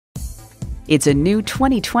It's a new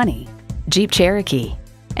 2020 Jeep Cherokee.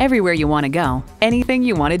 Everywhere you want to go, anything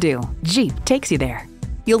you want to do, Jeep takes you there.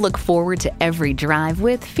 You'll look forward to every drive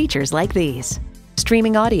with features like these: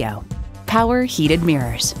 streaming audio, power heated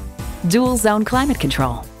mirrors, dual zone climate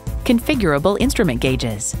control, configurable instrument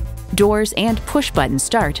gauges, doors and push-button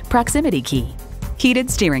start proximity key, heated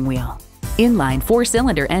steering wheel, inline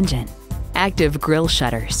 4-cylinder engine, active grille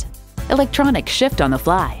shutters, electronic shift on the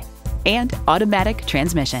fly, and automatic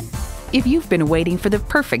transmission. If you've been waiting for the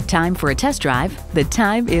perfect time for a test drive, the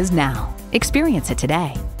time is now. Experience it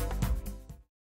today.